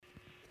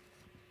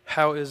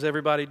How is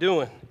everybody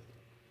doing?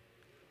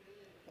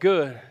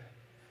 Good.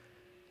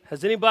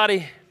 Has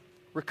anybody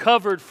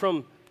recovered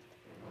from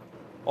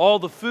all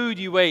the food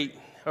you ate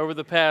over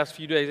the past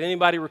few days?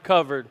 Anybody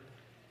recovered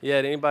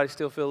yet? Anybody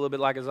still feel a little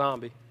bit like a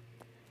zombie?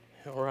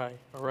 All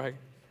right.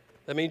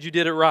 That means you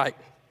did it right.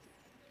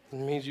 It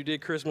means you did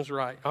Christmas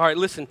right. All right,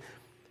 listen.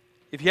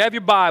 If you have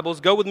your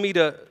Bibles, go with me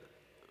to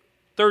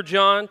 3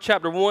 John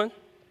chapter 1.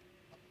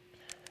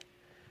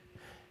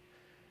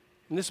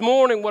 And this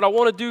morning, what I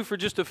want to do for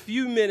just a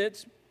few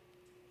minutes,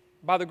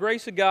 by the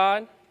grace of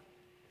God,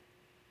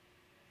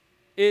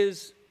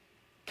 is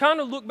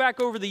kind of look back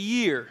over the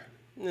year.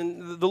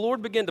 And the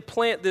Lord began to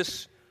plant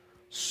this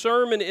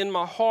sermon in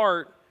my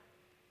heart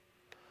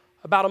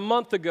about a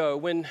month ago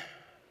when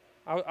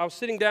I was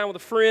sitting down with a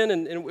friend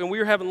and we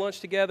were having lunch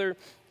together,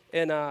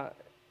 and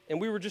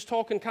we were just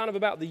talking kind of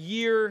about the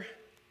year.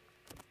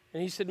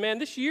 And he said, "Man,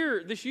 this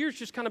year's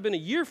just kind of been a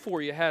year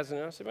for you, hasn't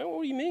it?" I said, "Man,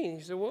 what do you mean?"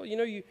 He said, "Well,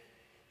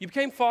 you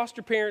became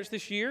foster parents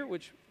this year,"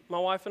 which my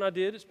wife and I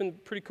did. It's been a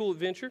pretty cool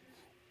adventure.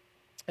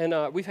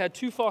 And we've had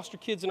 2 foster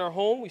kids in our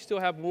home. We still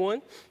have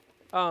 1.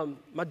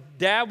 My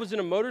dad was in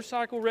a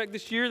motorcycle wreck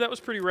this year. That was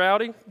pretty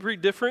rowdy, pretty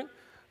different.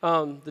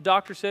 The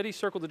doctor said he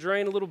circled the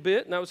drain a little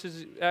bit, and that was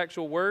his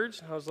actual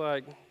words. I was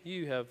like,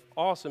 "You have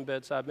awesome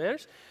bedside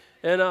manners."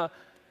 And I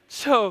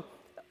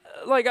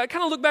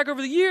kind of looked back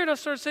over the year, and I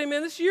started saying,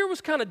 "Man, this year was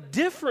kind of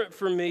different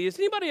for me." Has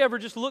anybody ever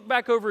just looked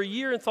back over a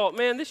year and thought,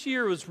 "Man, this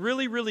year was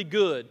really, really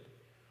good"?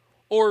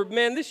 Or,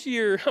 "Man, this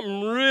year,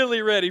 I'm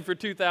really ready for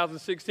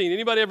 2016.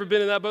 Anybody ever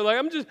been in that boat? Like,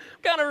 I'm just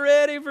kind of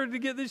ready to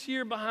get this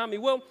year behind me.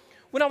 Well,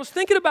 when I was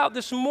thinking about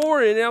this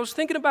morning, and I was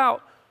thinking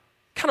about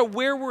kind of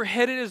where we're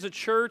headed as a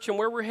church and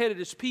where we're headed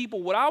as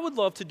people, what I would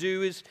love to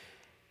do is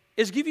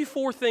give you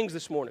 4 things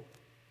this morning.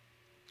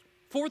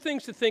 4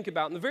 things to think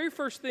about. And the very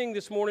first thing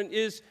this morning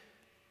is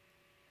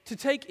to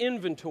take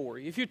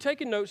inventory. If you're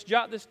taking notes,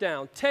 jot this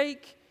down.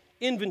 Take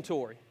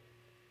inventory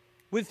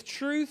with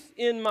truth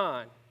in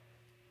mind.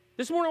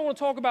 This morning I want to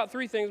talk about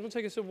 3 things. I'm going to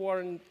take a sip of water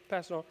and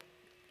pass it on.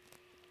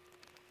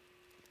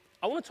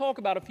 I want to talk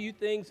about a few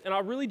things, and I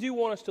really do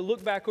want us to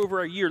look back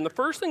over a year. And the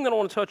first thing that I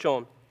want to touch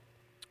on,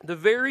 the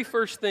very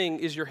first thing,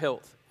 is your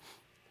health.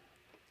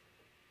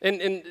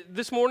 And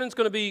this morning it's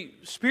going to be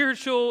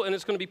spiritual, and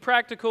it's going to be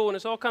practical, and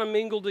it's all kind of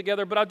mingled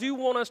together. But I do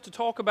want us to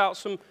talk about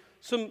some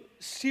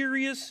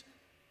serious,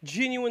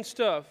 genuine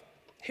stuff.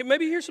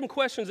 Maybe here's some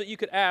questions that you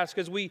could ask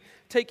as we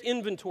take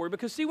inventory.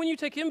 Because, see, when you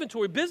take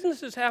inventory,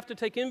 businesses have to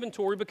take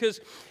inventory,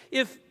 because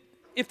if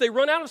they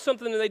run out of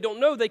something and they don't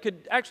know, they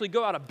could actually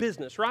go out of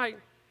business, right?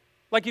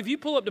 Like if you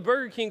pull up to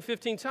Burger King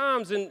 15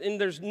 times and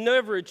there's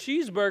never a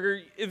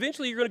cheeseburger,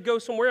 eventually you're going to go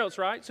somewhere else,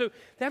 right? So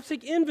they have to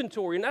take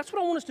inventory. And that's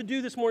what I want us to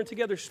do this morning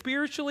together,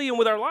 spiritually and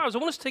with our lives. I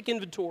want us to take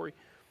inventory.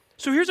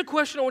 So here's a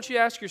question I want you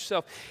to ask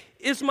yourself.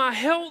 Is my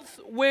health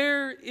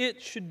where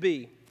it should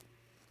be?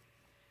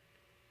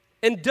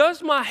 And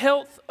does my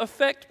health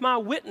affect my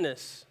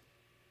witness?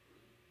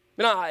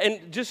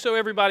 And just so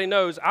everybody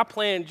knows,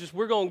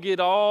 we're going to get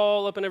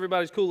all up in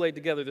everybody's Kool-Aid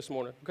together this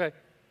morning, okay?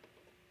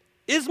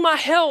 Is my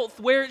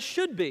health where it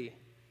should be?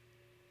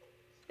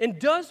 And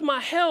does my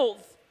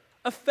health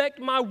affect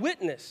my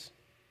witness?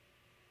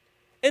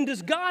 And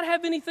does God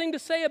have anything to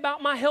say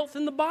about my health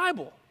in the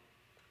Bible?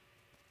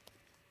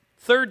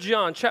 3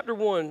 John chapter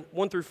 1,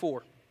 1 through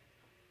 4.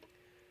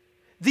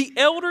 The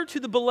elder to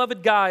the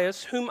beloved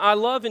Gaius, whom I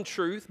love in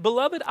truth,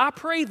 beloved, I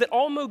pray that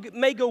all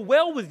may go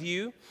well with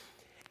you,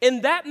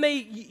 and that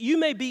you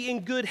may be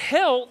in good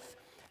health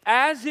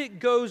as it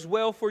goes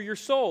well for your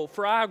soul.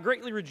 For I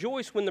greatly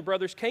rejoiced when the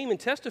brothers came and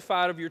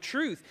testified of your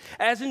truth.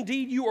 As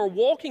indeed you are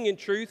walking in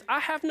truth, I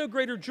have no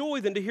greater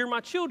joy than to hear my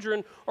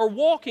children are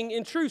walking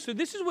in truth. So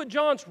this is what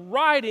John's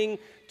writing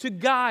to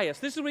Gaius.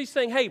 This is what he's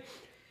saying. Hey,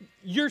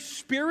 your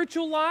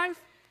spiritual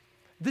life,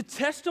 the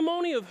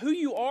testimony of who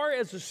you are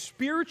as a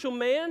spiritual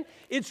man,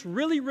 it's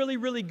really, really,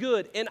 really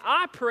good. And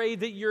I pray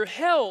that your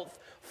health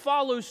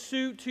follows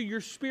suit to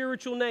your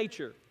spiritual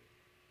nature.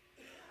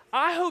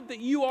 I hope that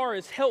you are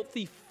as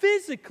healthy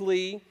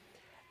physically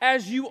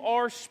as you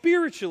are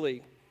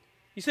spiritually.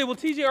 You say, "Well,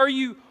 TJ, are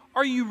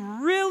you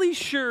really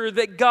sure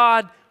that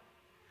God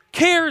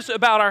cares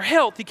about our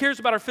health? He cares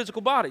about our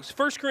physical bodies."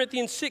 1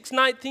 Corinthians 6,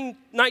 19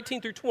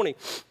 through 20.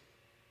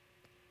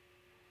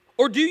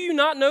 "Or do you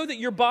not know that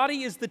your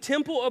body is the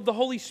temple of the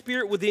Holy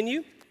Spirit within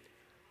you,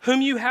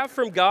 whom you have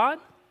from God?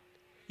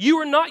 You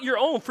are not your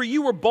own, for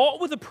you were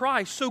bought with a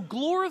price. So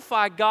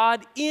glorify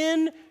God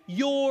in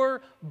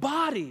your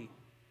body."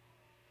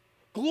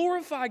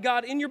 Glorify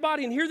God in your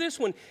body. And hear this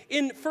one.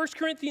 In 1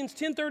 Corinthians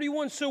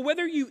 10:31, "So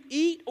whether you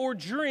eat or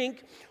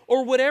drink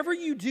or whatever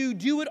you do,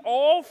 do it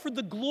all for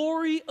the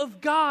glory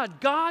of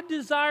God." God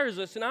desires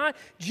us. And I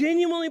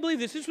genuinely believe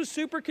this. This was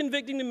super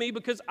convicting to me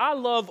because I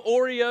love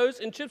Oreos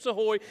and Chips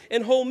Ahoy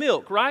and whole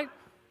milk, right?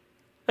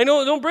 I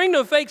know, don't bring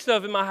no fake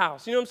stuff in my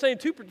house. You know what I'm saying?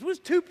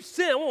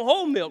 2%. I want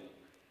whole milk,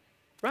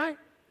 right?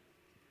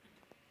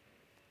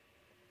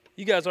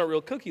 You guys aren't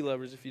real cookie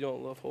lovers if you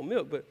don't love whole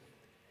milk, but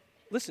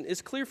listen,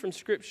 it's clear from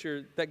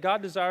Scripture that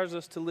God desires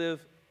us to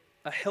live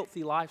a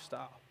healthy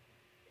lifestyle.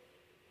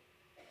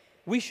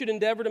 We should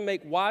endeavor to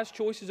make wise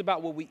choices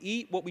about what we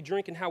eat, what we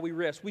drink, and how we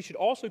rest. We should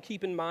also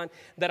keep in mind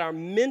that our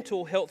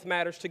mental health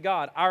matters to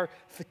God. Our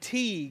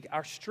fatigue,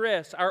 our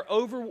stress, our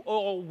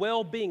overall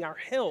well-being, our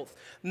health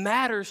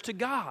matters to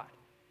God.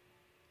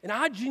 And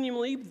I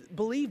genuinely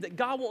believe that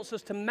God wants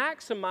us to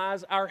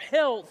maximize our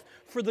health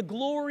for the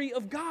glory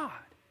of God,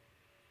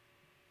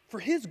 for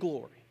His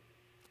glory.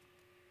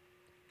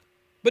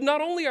 But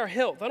not only our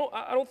health. I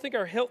don't think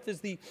our health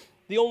is the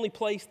only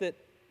place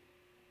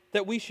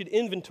that we should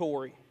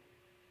inventory.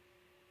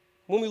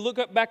 When we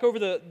look back over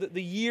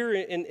the year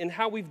and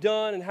how we've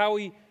done and how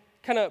we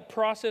kind of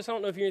process, I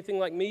don't know if you're anything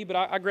like me, but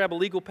I grab a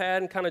legal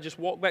pad and kind of just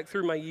walk back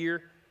through my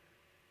year.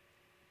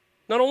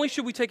 Not only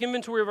should we take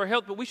inventory of our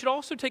health, but we should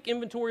also take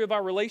inventory of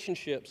our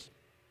relationships.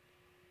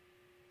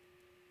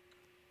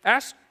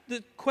 Ask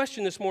the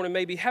question this morning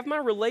maybe, have my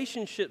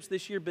relationships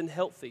this year been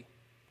healthy?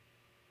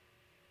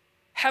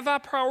 Have I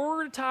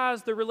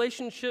prioritized the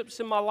relationships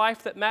in my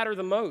life that matter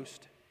the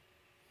most?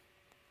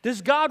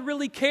 Does God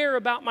really care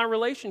about my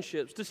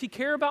relationships? Does He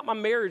care about my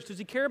marriage? Does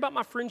He care about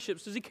my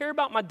friendships? Does He care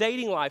about my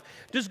dating life?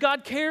 Does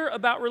God care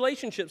about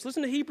relationships?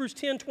 Listen to Hebrews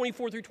 10,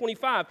 24 through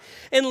 25.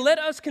 And let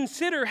us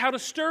consider how to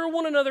stir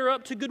one another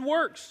up to good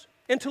works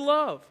and to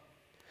love,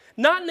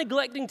 not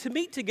neglecting to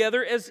meet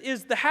together as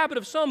is the habit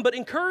of some, but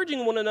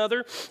encouraging one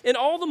another, and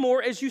all the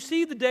more as you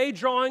see the day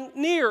drawing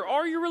near.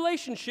 Are your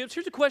relationships,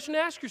 here's a question to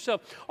ask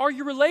yourself, are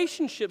your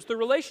relationships, the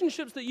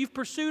relationships that you've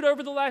pursued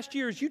over the last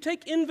years, you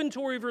take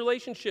inventory of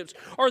relationships,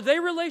 are they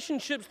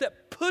relationships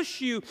that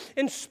push you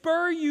and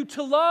spur you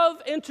to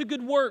love and to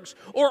good works?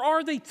 Or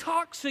are they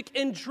toxic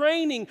and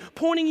draining,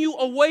 pointing you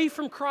away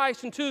from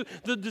Christ and to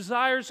the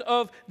desires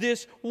of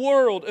this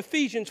world?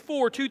 Ephesians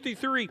 4, 2 through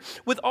 3,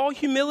 with all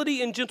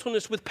humility and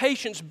gentleness, with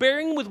patience,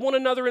 bearing with one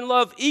another in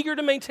love, eager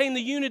to maintain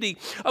the unity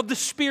of the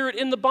Spirit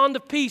in the bond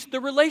of peace. The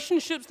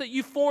relationships that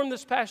you formed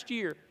this past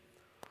year,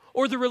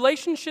 or the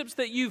relationships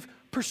that you've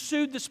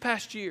pursued this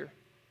past year,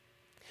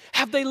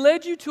 have they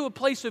led you to a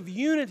place of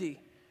unity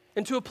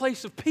and to a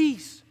place of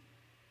peace,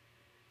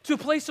 to a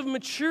place of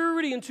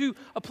maturity and to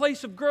a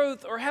place of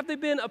growth, or have they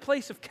been a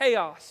place of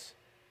chaos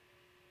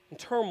and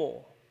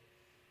turmoil?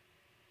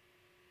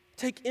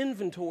 Take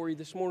inventory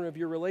this morning of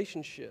your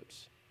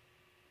relationships.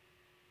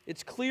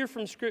 It's clear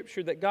from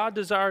Scripture that God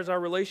desires our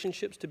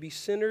relationships to be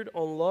centered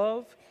on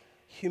love,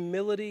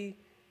 humility,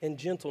 and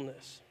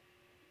gentleness.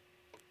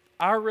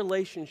 Our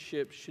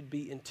relationships should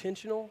be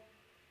intentional,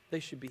 they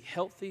should be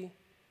healthy,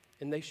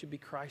 and they should be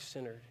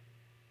Christ-centered.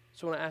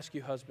 So I want to ask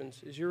you,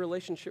 husbands, is your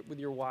relationship with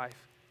your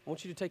wife, I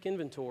want you to take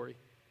inventory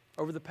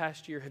over the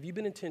past year. Have you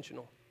been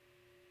intentional?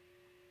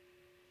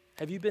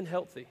 Have you been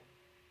healthy?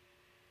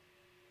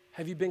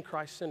 Have you been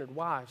Christ-centered?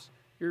 Wives,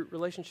 your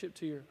relationship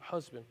to your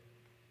husband,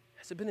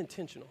 has it been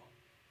intentional,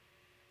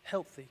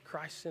 healthy,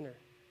 Christ-centered?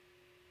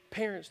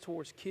 Parents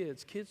towards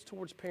kids, kids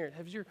towards parents,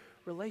 has your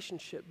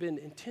relationship been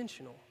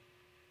intentional?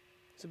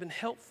 Has it been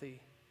healthy?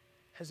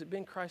 Has it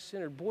been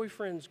Christ-centered?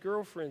 Boyfriends,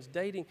 girlfriends,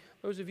 dating,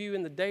 those of you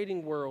in the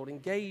dating world,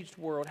 engaged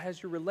world,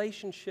 has your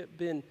relationship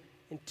been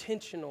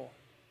intentional,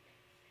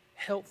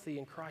 healthy,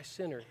 and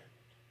Christ-centered?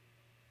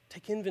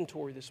 Take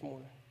inventory this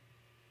morning.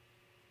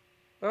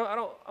 I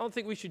don't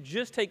think we should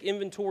just take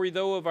inventory,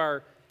 though, of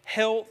our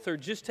health, or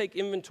just take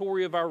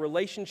inventory of our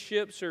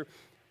relationships, or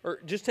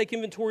just take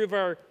inventory of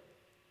our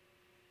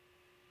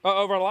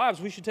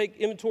lives. We should take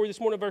inventory this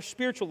morning of our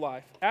spiritual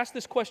life. Ask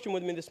this question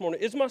with me this morning.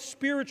 Is my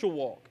spiritual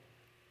walk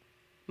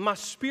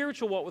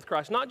with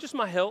Christ, not just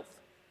my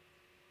health,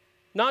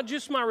 not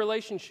just my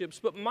relationships,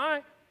 but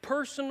my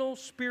personal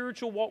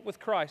spiritual walk with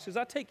Christ, as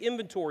I take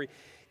inventory,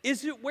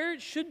 is it where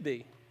it should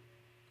be?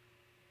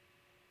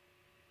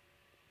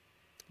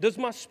 Does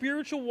my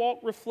spiritual walk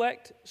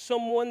reflect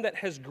someone that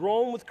has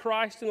grown with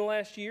Christ in the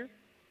last year?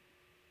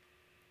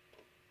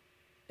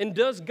 And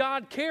does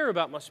God care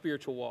about my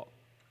spiritual walk?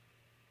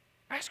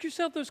 Ask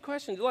yourself those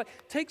questions. Like,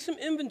 take some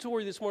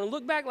inventory this morning.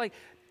 Look back, like,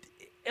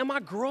 am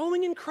I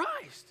growing in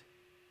Christ?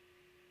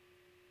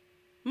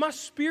 My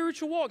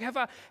spiritual walk, have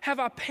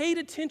I paid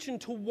attention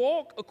to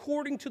walk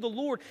according to the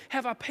Lord?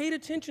 Have I paid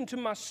attention to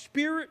my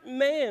spirit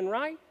man,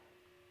 right?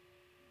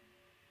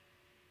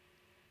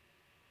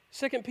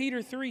 2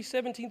 Peter 3,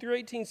 17 through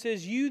 18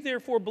 says, you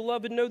therefore,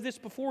 beloved, know this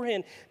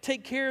beforehand.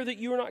 Take care that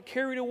you are not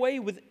carried away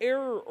with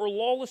error or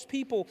lawless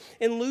people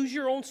and lose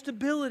your own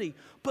stability,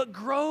 but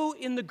grow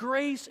in the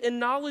grace and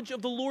knowledge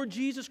of the Lord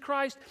Jesus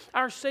Christ,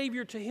 our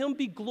Savior. To Him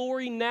be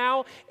glory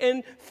now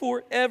and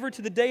forever,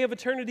 to the day of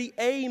eternity.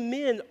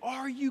 Amen.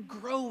 Are you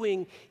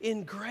growing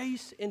in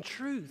grace and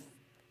truth?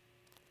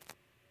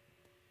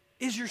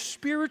 Is your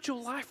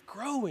spiritual life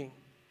growing?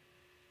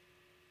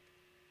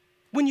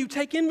 When you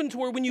take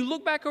inventory, when you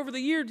look back over the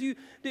year, do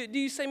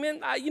you say,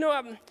 man, I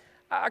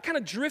kind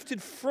of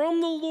drifted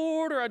from the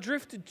Lord, or I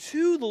drifted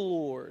to the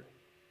Lord?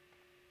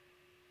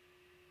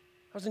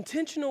 I was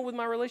intentional with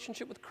my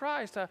relationship with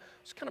Christ. I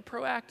was kind of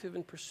proactive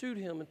and pursued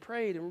Him and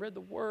prayed and read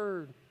the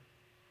Word.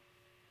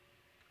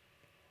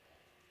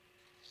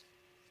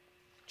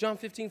 John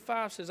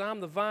 15:5 says,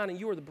 I'm the vine and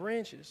you are the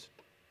branches.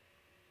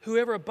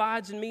 Whoever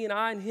abides in me and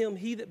I in him,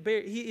 he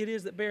it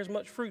is that bears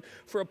much fruit.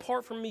 For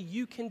apart from me,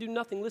 you can do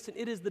nothing. Listen,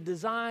 it is the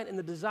design and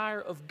the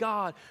desire of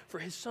God for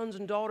his sons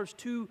and daughters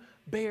to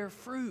bear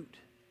fruit,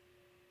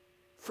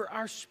 for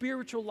our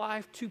spiritual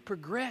life to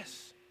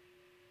progress,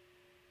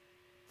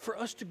 for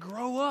us to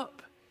grow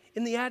up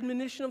in the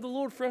admonition of the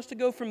Lord, for us to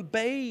go from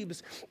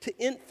babes to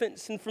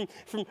infants, and from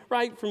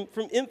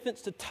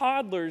infants to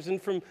toddlers, and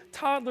from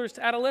toddlers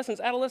to adolescents,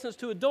 adolescents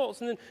to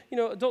adults, and then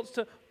adults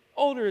to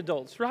older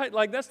adults, right?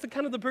 Like that's the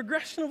kind of the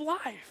progression of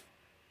life.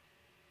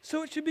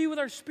 So it should be with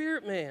our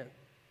spirit man.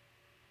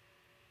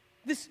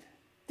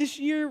 This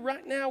year,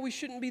 right now, we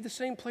shouldn't be the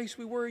same place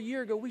we were a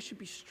year ago. We should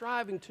be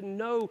striving to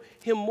know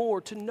him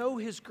more, to know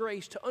his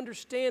grace, to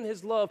understand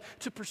his love,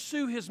 to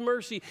pursue his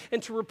mercy,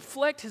 and to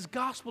reflect his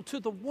gospel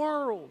to the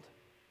world.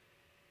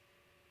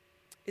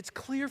 It's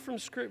clear from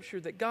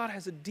Scripture that God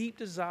has a deep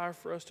desire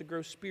for us to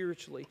grow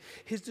spiritually.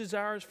 His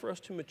desire is for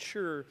us to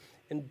mature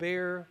and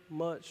bear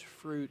much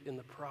fruit in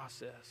the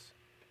process.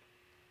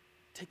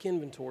 Take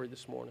inventory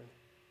this morning.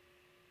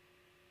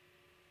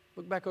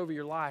 Look back over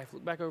your life.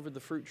 Look back over the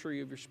fruit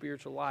tree of your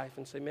spiritual life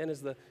and say, man,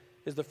 is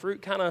the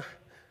fruit kind of,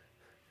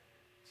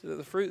 is it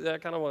the fruit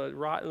that kind of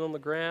rotten on the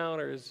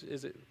ground, or is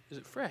it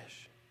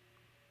fresh?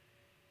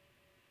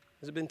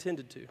 Has it been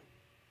tended to?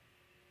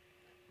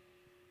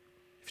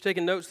 If you're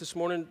taking notes this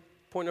morning,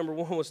 point number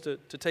 1 was to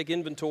take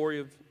inventory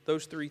of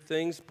those 3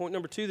 things. Point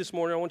number 2 this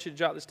morning, I want you to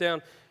jot this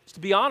down, is to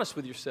be honest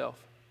with yourself.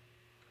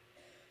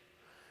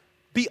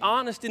 Be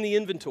honest in the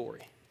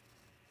inventory.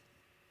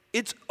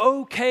 It's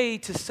okay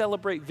to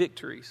celebrate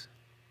victories,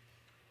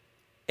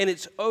 and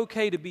it's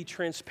okay to be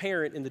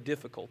transparent in the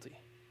difficulty.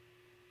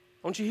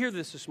 I want you to hear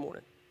this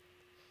morning.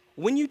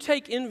 When you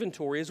take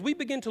inventory, as we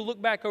begin to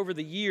look back over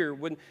the year,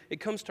 when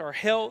it comes to our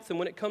health and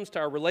when it comes to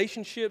our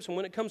relationships and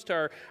when it comes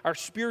to our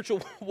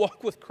spiritual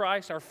walk with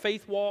Christ, our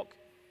faith walk,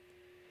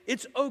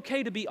 it's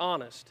okay to be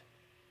honest.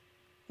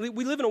 We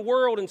live in a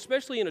world, and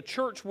especially in a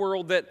church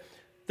world, that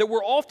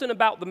we're often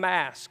about the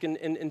mask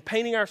and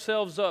painting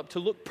ourselves up to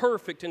look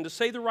perfect and to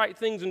say the right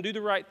things and do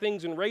the right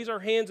things and raise our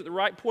hands at the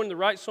right point in the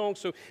right song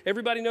so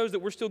everybody knows that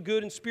we're still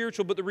good and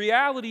spiritual. But the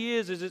reality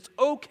is it's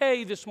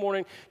okay this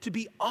morning to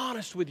be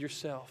honest with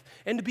yourself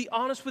and to be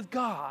honest with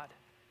God.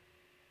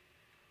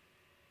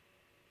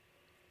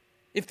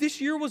 If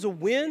this year was a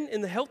win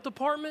in the health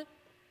department,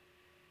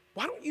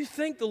 why don't you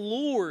thank the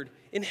Lord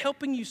in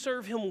helping you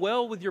serve him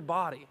well with your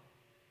body?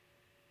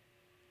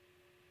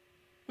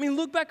 I mean,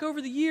 look back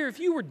over the year. If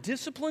you were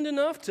disciplined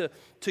enough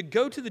to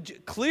go to the gym,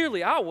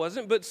 clearly I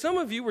wasn't, but some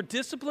of you were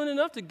disciplined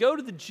enough to go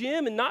to the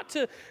gym and not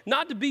to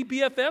be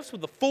BFFs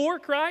with a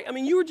fork, right? I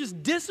mean, you were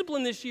just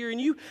disciplined this year and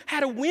you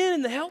had a win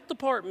in the health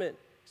department.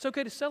 It's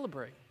okay to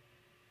celebrate.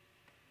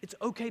 It's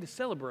okay to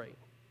celebrate.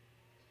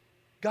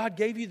 God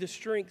gave you the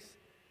strength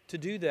to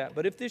do that.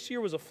 But if this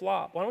year was a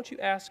flop, why don't you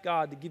ask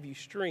God to give you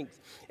strength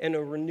and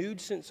a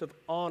renewed sense of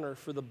honor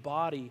for the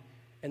body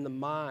and the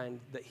mind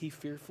that he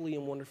fearfully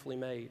and wonderfully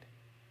made?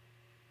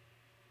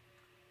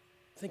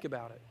 Think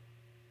about it.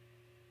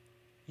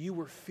 You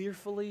were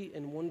fearfully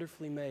and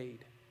wonderfully made.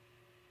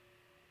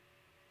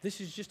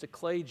 This is just a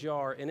clay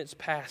jar and it's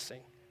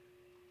passing.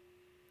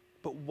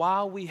 But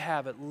while we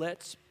have it,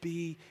 let's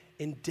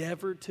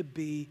endeavor to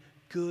be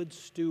good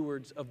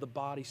stewards of the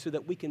body so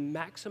that we can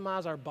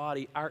maximize our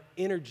body, our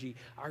energy,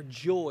 our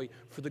joy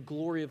for the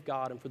glory of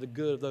God and for the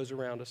good of those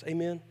around us.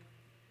 Amen?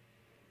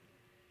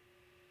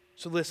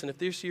 So listen, if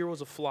this year was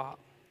a flop,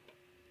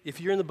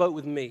 if you're in the boat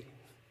with me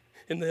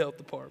in the health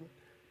department,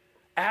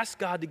 ask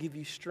God to give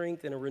you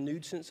strength and a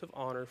renewed sense of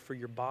honor for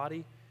your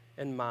body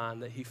and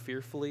mind that he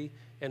fearfully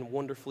and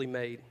wonderfully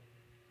made.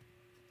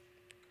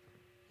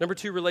 Number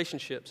 2,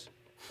 relationships.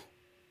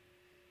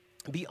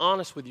 Be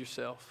honest with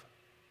yourself.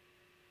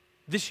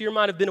 This year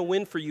might have been a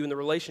win for you in the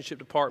relationship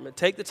department.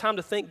 Take the time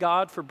to thank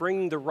God for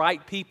bringing the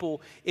right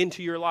people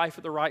into your life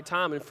at the right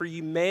time and for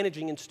you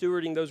managing and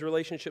stewarding those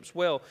relationships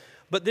well.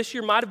 But this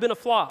year might have been a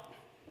flop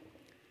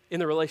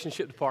in the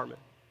relationship department.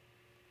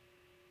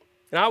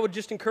 And I would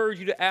just encourage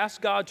you to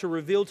ask God to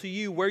reveal to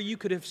you where you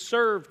could have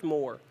served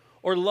more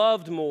or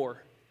loved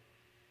more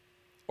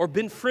or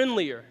been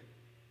friendlier,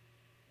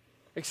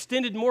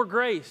 extended more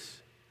grace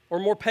or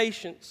more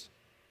patience.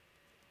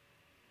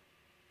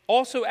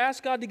 Also,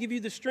 ask God to give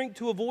you the strength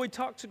to avoid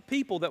toxic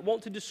people that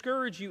want to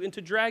discourage you and to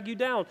drag you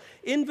down.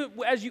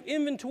 As you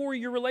inventory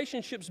your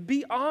relationships,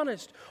 be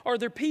honest. Are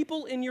there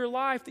people in your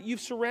life that you've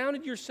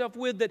surrounded yourself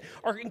with that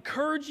are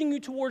encouraging you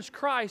towards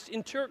Christ,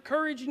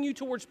 encouraging you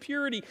towards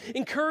purity,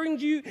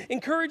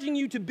 encouraging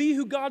you to be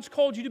who God's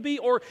called you to be?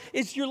 Or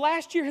is your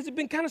last year, has it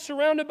been kind of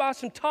surrounded by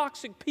some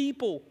toxic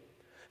people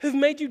who've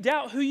made you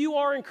doubt who you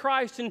are in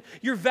Christ and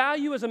your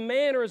value as a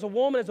man or as a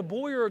woman, as a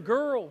boy or a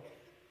girl?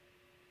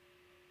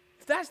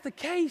 If that's the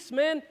case,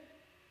 man,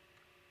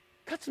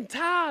 cut some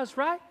ties,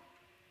 right?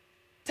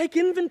 Take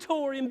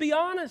inventory and be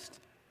honest.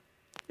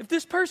 If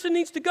this person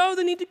needs to go,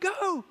 they need to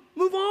go.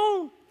 Move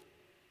on.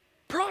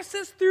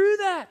 Process through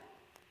that.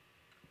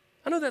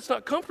 I know that's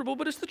not comfortable,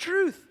 but it's the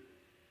truth.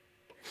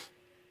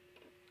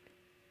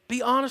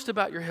 Be honest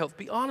about your health.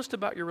 Be honest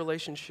about your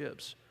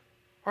relationships.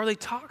 Are they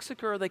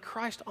toxic or are they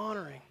Christ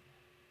honoring?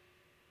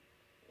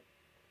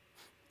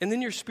 And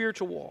then your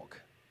spiritual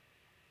walk.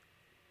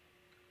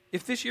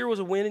 If this year was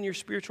a win in your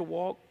spiritual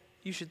walk,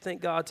 you should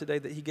thank God today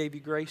that he gave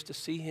you grace to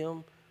see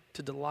him,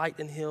 to delight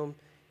in him,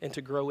 and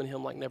to grow in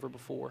him like never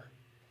before.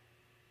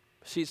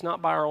 See, it's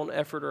not by our own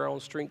effort or our own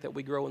strength that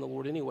we grow in the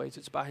Lord anyways.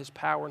 It's by his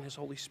power and his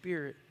Holy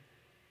Spirit.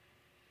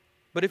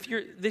 But if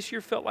this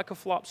year felt like a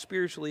flop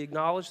spiritually,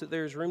 acknowledge that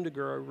there is room to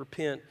grow,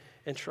 repent,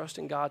 and trust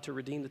in God to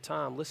redeem the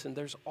time. Listen,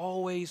 there's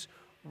always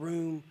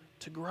room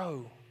to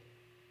grow.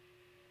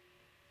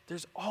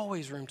 There's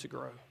always room to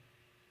grow.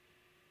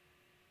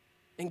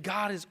 And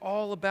God is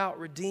all about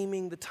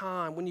redeeming the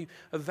time. When you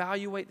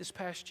evaluate this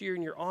past year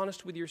and you're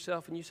honest with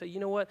yourself and you say,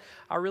 you know what,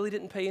 I really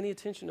didn't pay any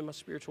attention to my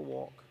spiritual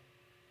walk.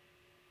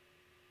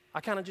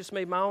 I kind of just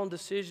made my own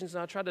decisions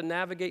and I tried to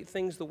navigate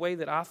things the way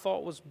that I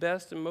thought was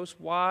best and most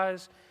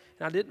wise.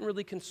 And I didn't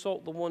really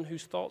consult the one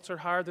whose thoughts are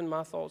higher than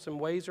my thoughts and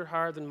ways are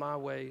higher than my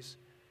ways.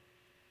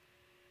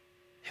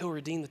 He'll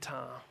redeem the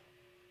time.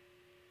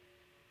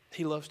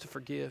 He loves to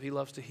forgive. He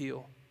loves to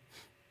heal.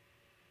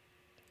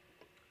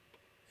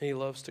 And he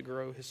loves to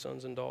grow his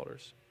sons and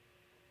daughters.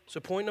 So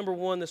point number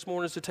 1 this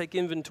morning is to take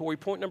inventory.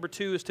 Point number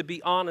 2 is to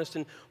be honest.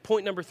 And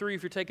point number 3,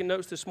 if you're taking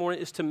notes this morning,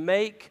 is to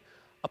make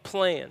a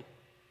plan.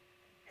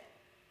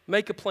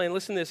 Make a plan.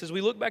 Listen to this. As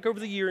we look back over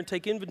the year and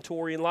take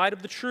inventory in light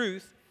of the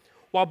truth,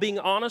 while being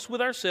honest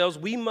with ourselves,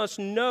 we must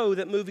know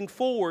that moving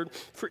forward,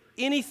 for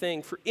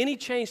anything, for any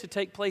change to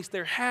take place,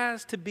 there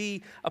has to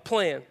be a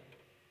plan.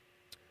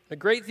 A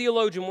great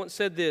theologian once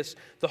said this: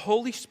 the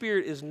Holy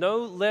Spirit is no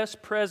less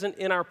present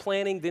in our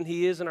planning than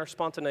he is in our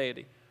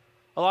spontaneity.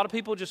 A lot of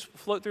people just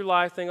float through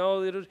life thinking,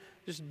 oh, it'll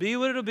just be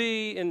what it'll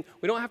be, and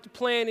we don't have to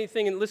plan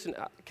anything. And listen,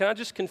 can I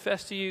just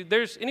confess to you,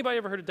 anybody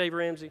ever heard of Dave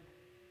Ramsey?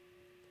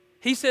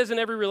 He says in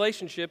every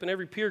relationship, in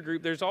every peer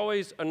group, there's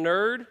always a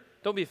nerd.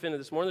 Don't be offended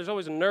this morning. There's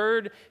always a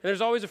nerd, and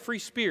there's always a free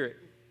spirit.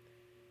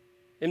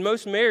 In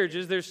most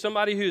marriages, there's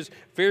somebody who's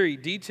very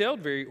detailed,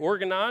 very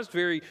organized,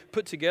 very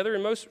put together.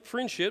 In most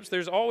friendships,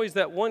 there's always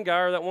that one guy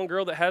or that one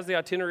girl that has the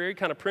itinerary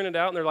kind of printed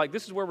out, and they're like,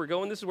 this is where we're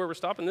going, this is where we're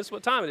stopping, this is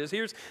what time it is,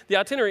 here's the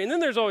itinerary. And then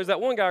there's always that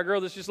one guy or girl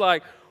that's just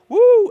like,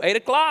 woo, 8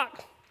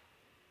 o'clock.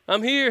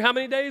 I'm here. How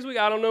many days a week?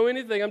 I don't know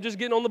anything. I'm just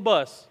getting on the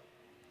bus.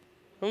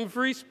 I'm a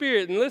free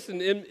spirit. And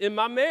listen, in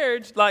my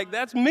marriage, like,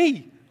 that's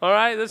me, all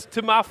right? That's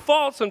to my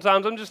fault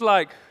sometimes. I'm just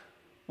like,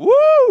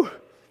 woo,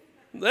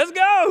 let's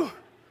go.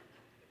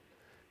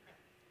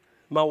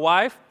 My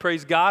wife,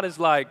 praise God, is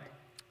like,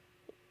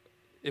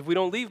 if we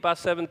don't leave by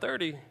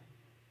 7:30,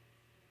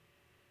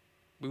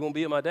 we won't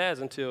be at my dad's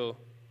until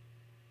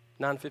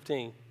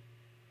 9:15. I'm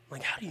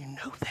like, how do you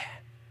know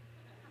that?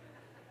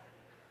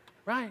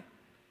 Right?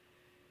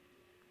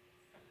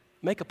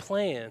 Make a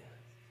plan.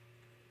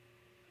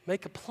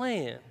 Make a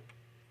plan.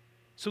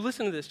 So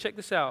listen to this. Check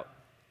this out.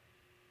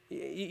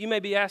 You may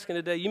be asking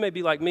today, you may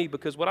be like me,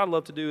 because what I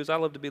love to do is I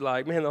love to be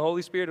like, man, the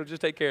Holy Spirit will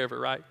just take care of it,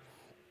 right?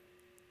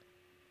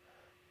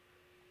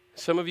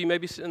 Some of you may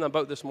be sitting in the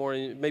boat this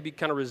morning, maybe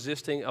kind of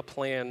resisting a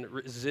plan,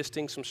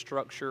 resisting some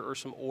structure or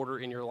some order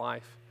in your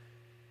life.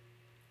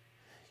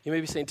 You may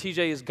be saying,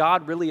 TJ, is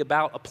God really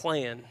about a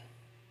plan?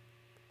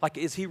 Like,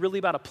 is he really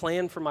about a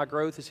plan for my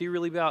growth? Is he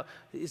really about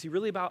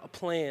a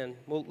plan?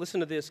 Well, listen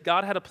to this.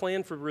 God had a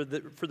plan for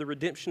the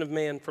redemption of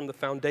man from the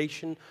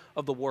foundation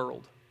of the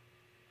world.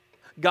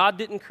 God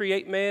didn't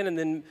create man, and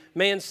then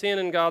man sinned,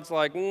 and God's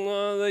like,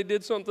 they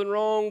did something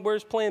wrong.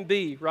 Where's plan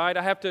B, right?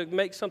 I have to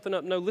make something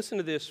up. No, listen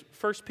to this.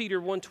 1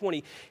 Peter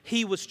 1:20.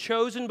 He was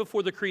chosen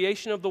before the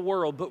creation of the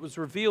world, but was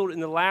revealed in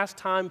the last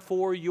time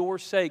for your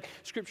sake.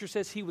 Scripture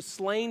says he was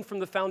slain from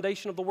the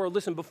foundation of the world.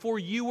 Listen, before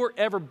you were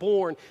ever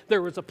born,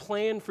 there was a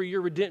plan for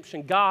your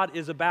redemption. God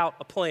is about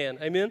a plan.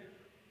 Amen?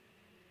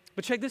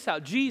 But check this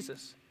out.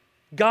 Jesus,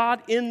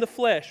 God in the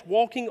flesh,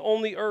 walking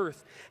on the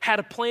earth, had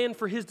a plan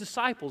for his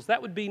disciples.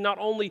 That would be not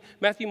only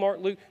Matthew, Mark,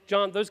 Luke,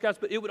 John, those guys,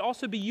 but it would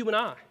also be you and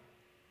I.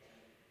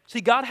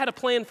 See, God had a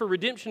plan for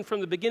redemption from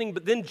the beginning,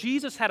 but then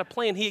Jesus had a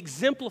plan. He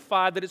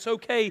exemplified that it's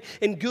okay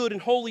and good and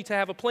holy to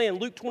have a plan.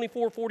 Luke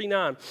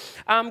 24:49.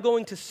 I'm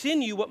going to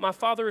send you what my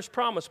Father has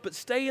promised, but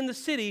stay in the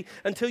city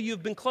until you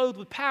have been clothed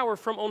with power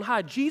from on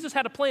high. Jesus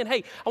had a plan.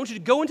 Hey, I want you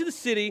to go into the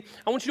city.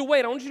 I want you to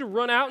wait. I want you to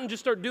run out and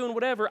just start doing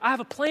whatever. I have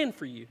a plan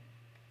for you.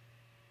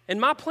 And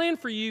my plan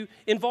for you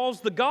involves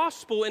the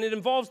gospel, and it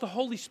involves the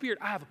Holy Spirit.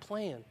 I have a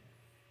plan.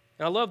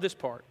 And I love this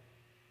part.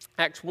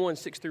 Acts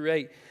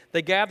 1:6-8.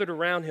 They gathered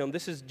around him.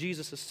 This is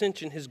Jesus'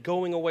 ascension, his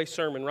going away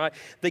sermon, right?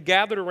 They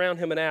gathered around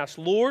him and asked,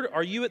 Lord,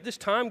 are you at this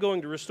time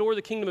going to restore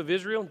the kingdom of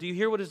Israel? Do you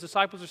hear what his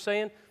disciples are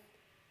saying?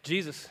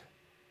 Jesus,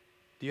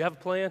 do you have a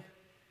plan?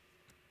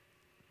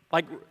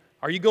 Like,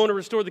 are you going to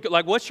restore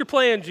what's your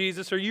plan,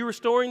 Jesus? Are you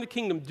restoring the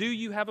kingdom? Do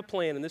you have a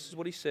plan? And this is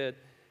what he said.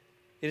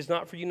 It is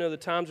not for you to know the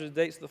times or the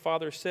dates that the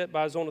Father has set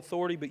by his own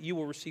authority, but you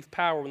will receive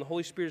power when the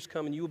Holy Spirit has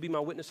come, and you will be my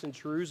witness in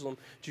Jerusalem,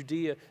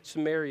 Judea,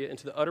 Samaria, and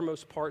to the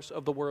uttermost parts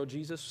of the world.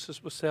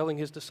 Jesus was telling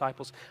his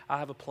disciples, I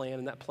have a plan,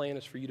 and that plan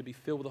is for you to be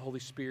filled with the Holy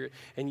Spirit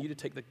and you to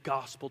take the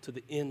gospel to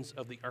the ends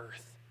of the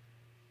earth.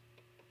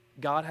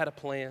 God had a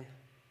plan.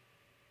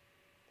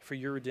 for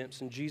your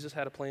redemption. Jesus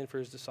had a plan for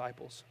his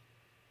disciples.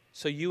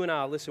 So you and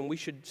I, listen, we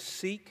should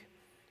seek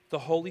the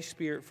Holy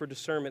Spirit for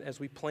discernment as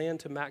we plan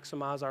to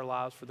maximize our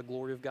lives for the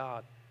glory of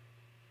God.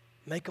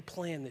 Make a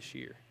plan this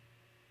year.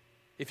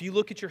 If you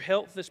look at your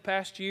health this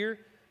past year,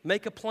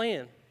 make a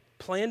plan.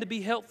 Plan to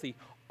be healthy.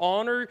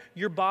 Honor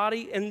your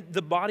body and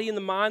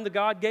the mind that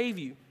God gave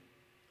you.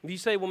 If you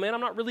say, well, man,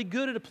 I'm not really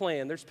good at a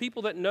plan. There's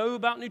people that know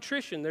about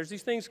nutrition. There's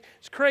these things,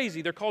 it's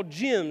crazy. They're called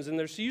gyms, and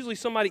there's usually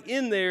somebody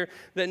in there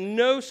that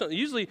knows something.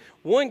 Usually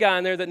one guy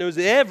in there that knows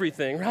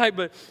everything, right?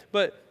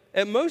 But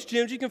at most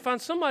gyms, you can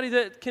find somebody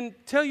that can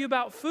tell you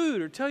about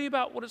food or tell you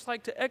about what it's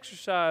like to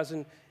exercise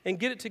and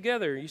get it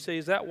together. You say,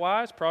 is that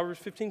wise? Proverbs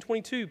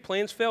 15:22,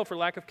 plans fail for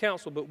lack of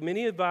counsel, but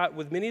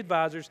with many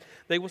advisors,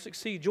 they will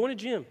succeed. Join a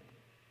gym.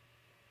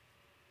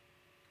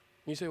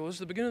 You say, well, this is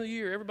the beginning of the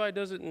year. Everybody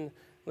does it. And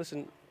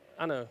listen,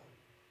 I know.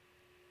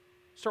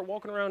 Start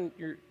walking around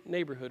your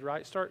neighborhood,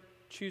 right? Start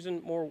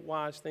choosing more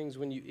wise things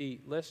when you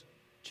eat. Less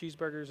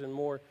cheeseburgers and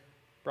more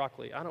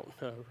broccoli. I don't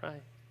know,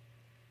 right?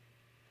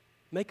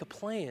 Make a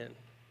plan.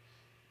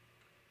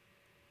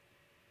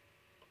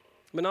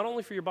 But not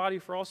only for your body,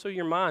 for also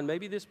your mind.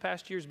 Maybe this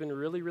past year has been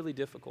really, really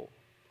difficult.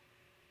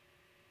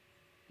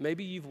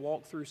 Maybe you've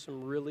walked through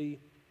some really,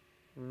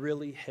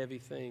 really heavy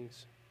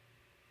things.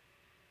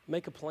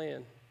 Make a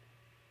plan.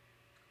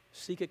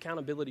 Seek an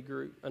accountability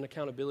group.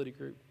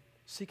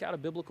 Seek out a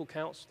biblical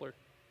counselor.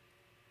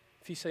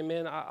 If you say,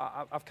 man,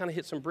 I've kind of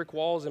hit some brick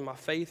walls in my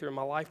faith or in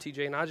my life,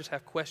 TJ, and I just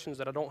have questions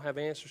that I don't have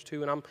answers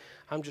to, and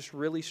I'm just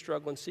really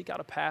struggling, seek out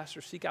a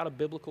pastor, seek out a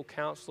biblical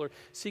counselor,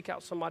 seek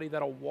out somebody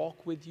that'll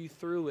walk with you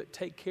through it.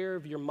 Take care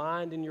of your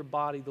mind and your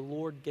body. The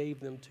Lord gave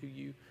them to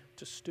you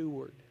to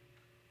steward.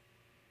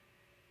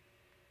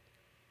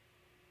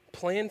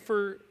 Plan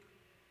for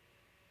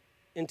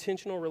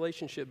intentional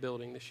relationship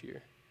building this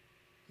year.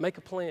 Make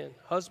a plan.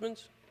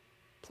 Husbands,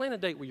 plan a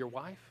date with your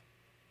wife.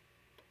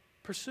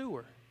 Pursue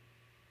her.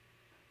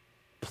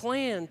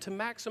 Plan to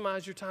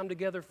maximize your time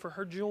together for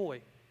her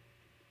joy.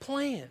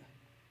 Plan.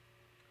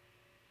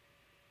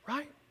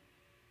 Right?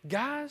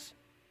 Guys,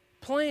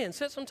 plan.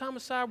 Set some time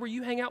aside where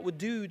you hang out with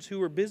dudes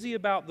who are busy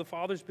about the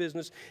Father's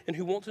business and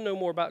who want to know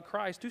more about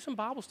Christ. Do some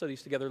Bible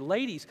studies together.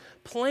 Ladies,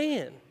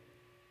 plan.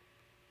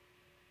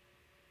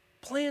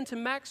 Plan to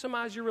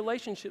maximize your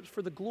relationships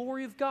for the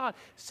glory of God.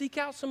 Seek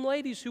out some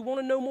ladies who want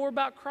to know more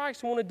about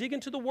Christ, who want to dig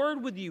into the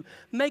Word with you.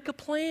 Make a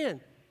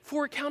plan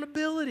for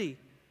accountability.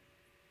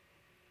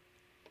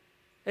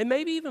 And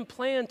maybe even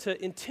plan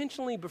to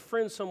intentionally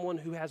befriend someone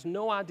who has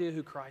no idea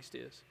who Christ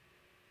is.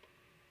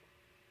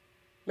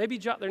 Maybe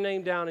jot their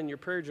name down in your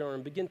prayer journal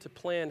and begin to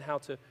plan how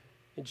to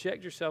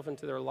inject yourself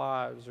into their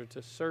lives or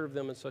to serve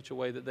them in such a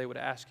way that they would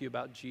ask you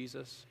about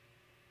Jesus.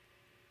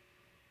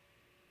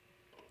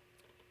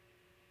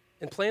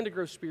 And plan to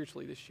grow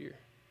spiritually this year.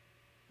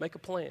 Make a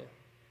plan.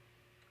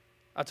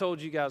 I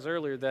told you guys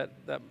earlier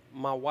that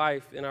my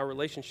wife in our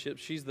relationship,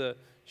 she's not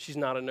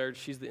a nerd,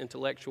 she's the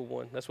intellectual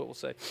one. That's what we'll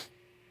say.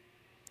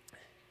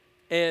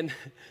 And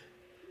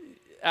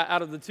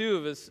out of the two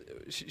of us,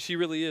 she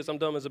really is. I'm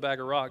dumb as a bag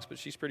of rocks, but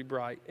she's pretty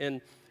bright.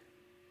 And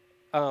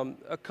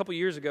a couple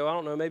years ago, I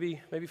don't know, maybe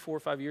 4 or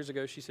 5 years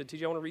ago, she said,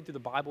 TJ, I want to read through the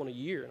Bible in a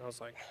year. And I was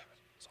like,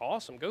 it's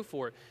awesome. Go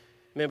for it.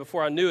 Man,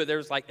 before I knew it, there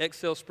was like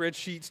Excel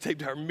spreadsheets taped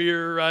to our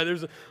mirror, right?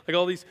 There's like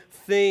all these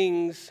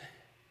things.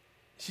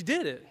 She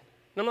did it.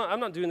 And I'm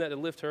not doing that to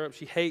lift her up.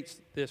 She hates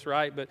this,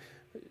 right? But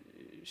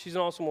she's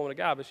an awesome woman of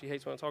God, but she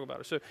hates when I talk about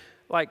her. So,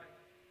 like,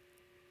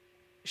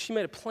 she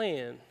made a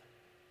plan.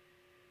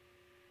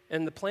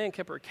 And the plan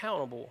kept her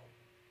accountable.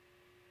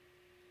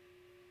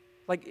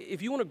 Like,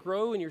 if you want to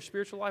grow in your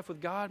spiritual life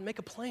with God, make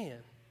a plan.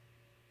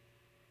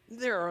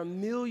 There are a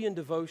million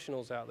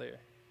devotionals out there.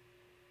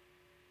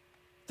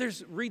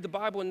 There's read the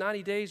Bible in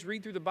 90 days,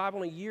 read through the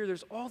Bible in a year.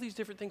 There's all these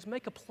different things.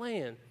 Make a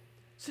plan.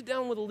 Sit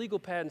down with a legal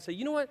pad and say,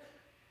 you know what?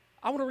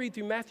 I want to read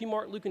through Matthew,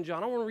 Mark, Luke, and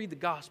John. I want to read the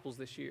Gospels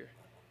this year.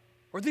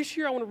 Or this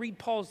year I want to read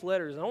Paul's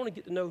letters, and I want to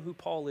get to know who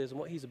Paul is and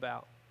what he's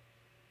about.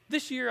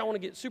 This year, I want to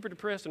get super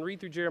depressed and read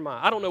through Jeremiah.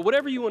 I don't know,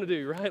 whatever you want to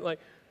do, right? Like,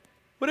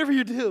 whatever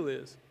your deal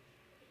is.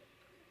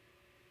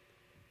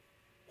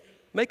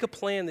 Make a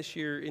plan this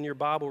year in your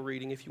Bible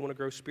reading if you want to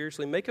grow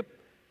spiritually. Make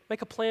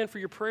a plan for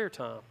your prayer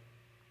time.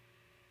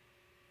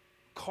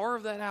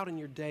 Carve that out in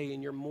your day,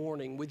 in your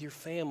morning, with your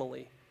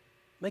family.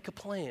 Make a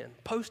plan.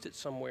 Post it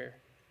somewhere.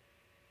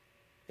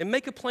 And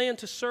make a plan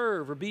to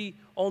serve or be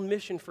on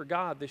mission for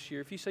God this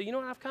year. If you say, you know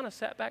what, I've kind of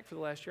sat back for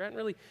the last year. I hadn't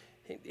really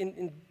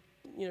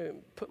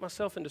put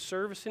myself into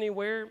service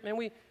anywhere. Man,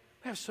 we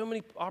have so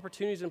many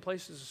opportunities and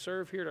places to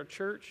serve here at our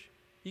church.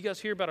 You guys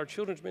hear about our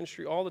children's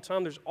ministry all the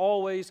time. There's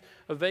always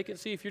a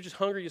vacancy. If you're just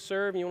hungry to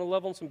serve and you want to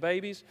love on some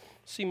babies,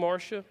 see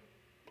Marcia.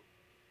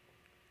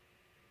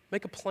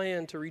 Make a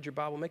plan to read your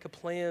Bible. Make a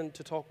plan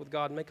to talk with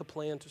God. Make a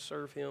plan to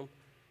serve Him.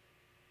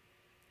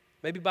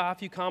 Maybe buy a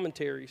few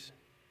commentaries.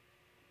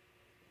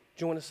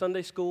 Join a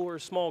Sunday school or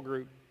a small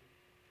group.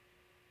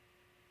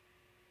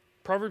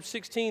 Proverbs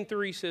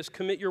 16:3 says,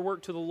 commit your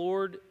work to the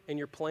Lord and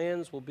your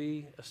plans will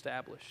be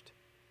established.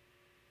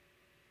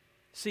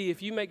 See,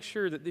 if you make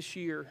sure that this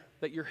year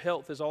that your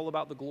health is all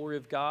about the glory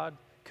of God,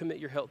 commit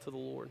your health to the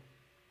Lord.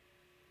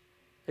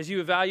 As you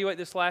evaluate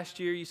this last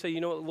year, you say,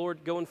 you know what,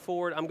 Lord, going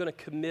forward, I'm going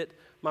to commit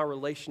my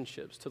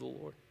relationships to the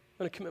Lord.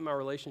 I'm going to commit my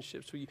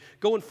relationships with you.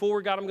 Going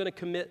forward, God, I'm going to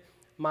commit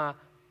my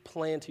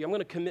plan to you. I'm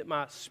going to commit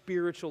my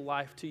spiritual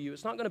life to you.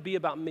 It's not going to be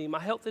about me. My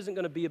health isn't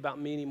going to be about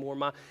me anymore.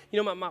 My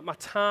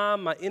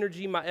time, my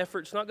energy, my effort,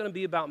 it's not going to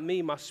be about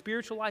me. My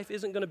spiritual life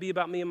isn't going to be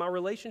about me. And my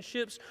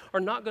relationships are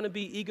not going to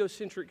be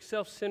egocentric,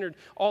 self-centered,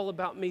 all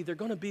about me. They're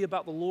going to be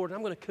about the Lord. And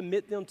I'm going to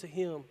commit them to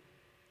Him.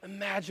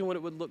 Imagine what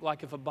it would look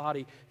like if a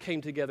body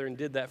came together and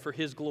did that for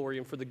His glory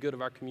and for the good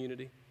of our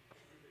community.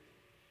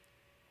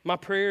 My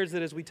prayer is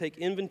that as we take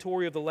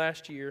inventory of the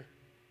last year,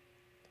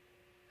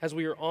 as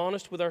we are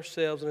honest with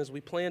ourselves and as we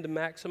plan to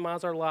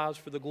maximize our lives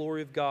for the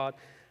glory of God,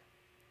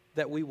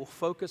 that we will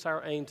focus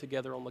our aim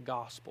together on the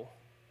gospel.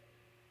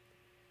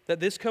 That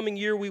this coming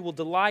year we will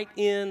delight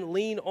in,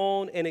 lean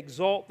on, and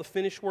exalt the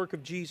finished work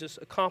of Jesus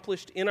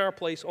accomplished in our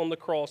place on the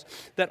cross.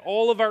 That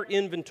all of our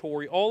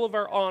inventory, all of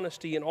our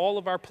honesty, and all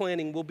of our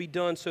planning will be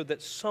done so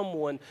that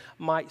someone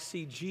might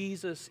see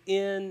Jesus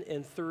in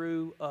and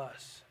through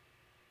us.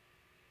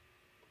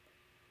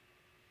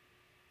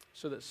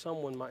 So that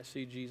someone might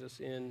see Jesus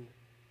in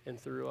and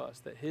through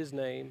us, that His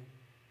name,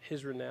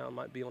 His renown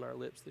might be on our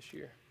lips this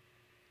year.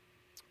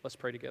 Let's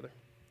pray together.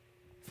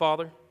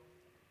 Father,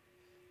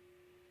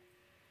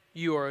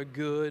 You are a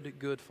good,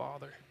 good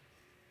Father.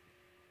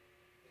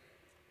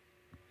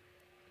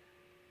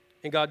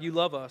 And God, You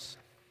love us.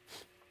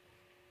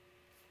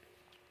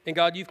 And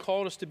God, You've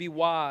called us to be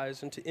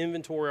wise and to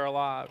inventory our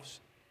lives.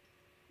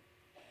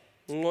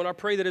 And Lord, I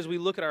pray that as we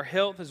look at our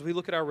health, as we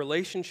look at our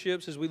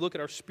relationships, as we look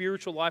at our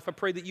spiritual life, I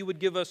pray that You would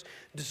give us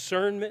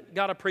discernment.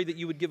 God, I pray that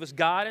You would give us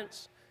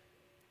guidance.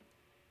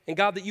 And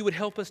God, that You would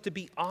help us to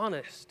be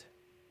honest.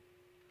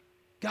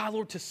 God,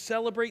 Lord, to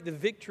celebrate the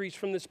victories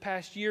from this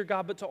past year,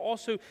 God, but to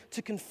also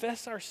to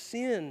confess our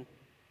sin.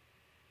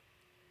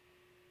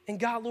 And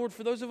God, Lord,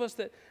 for those of us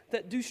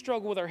that do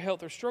struggle with our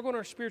health or struggle in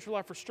our spiritual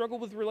life or struggle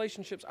with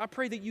relationships, I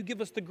pray that You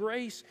give us the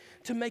grace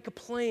to make a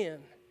plan.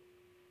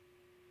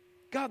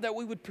 God, that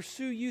we would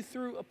pursue You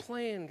through a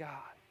plan, God.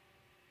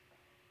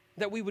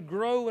 That we would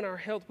grow in our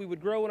health, we would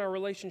grow in our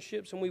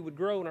relationships, and we would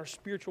grow in our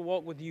spiritual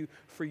walk with You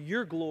for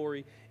Your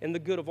glory and the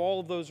good of all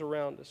of those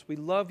around us. We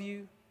love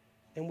You,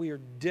 and we are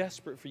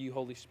desperate for You,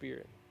 Holy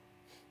Spirit.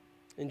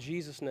 In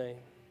Jesus' name,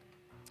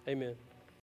 amen.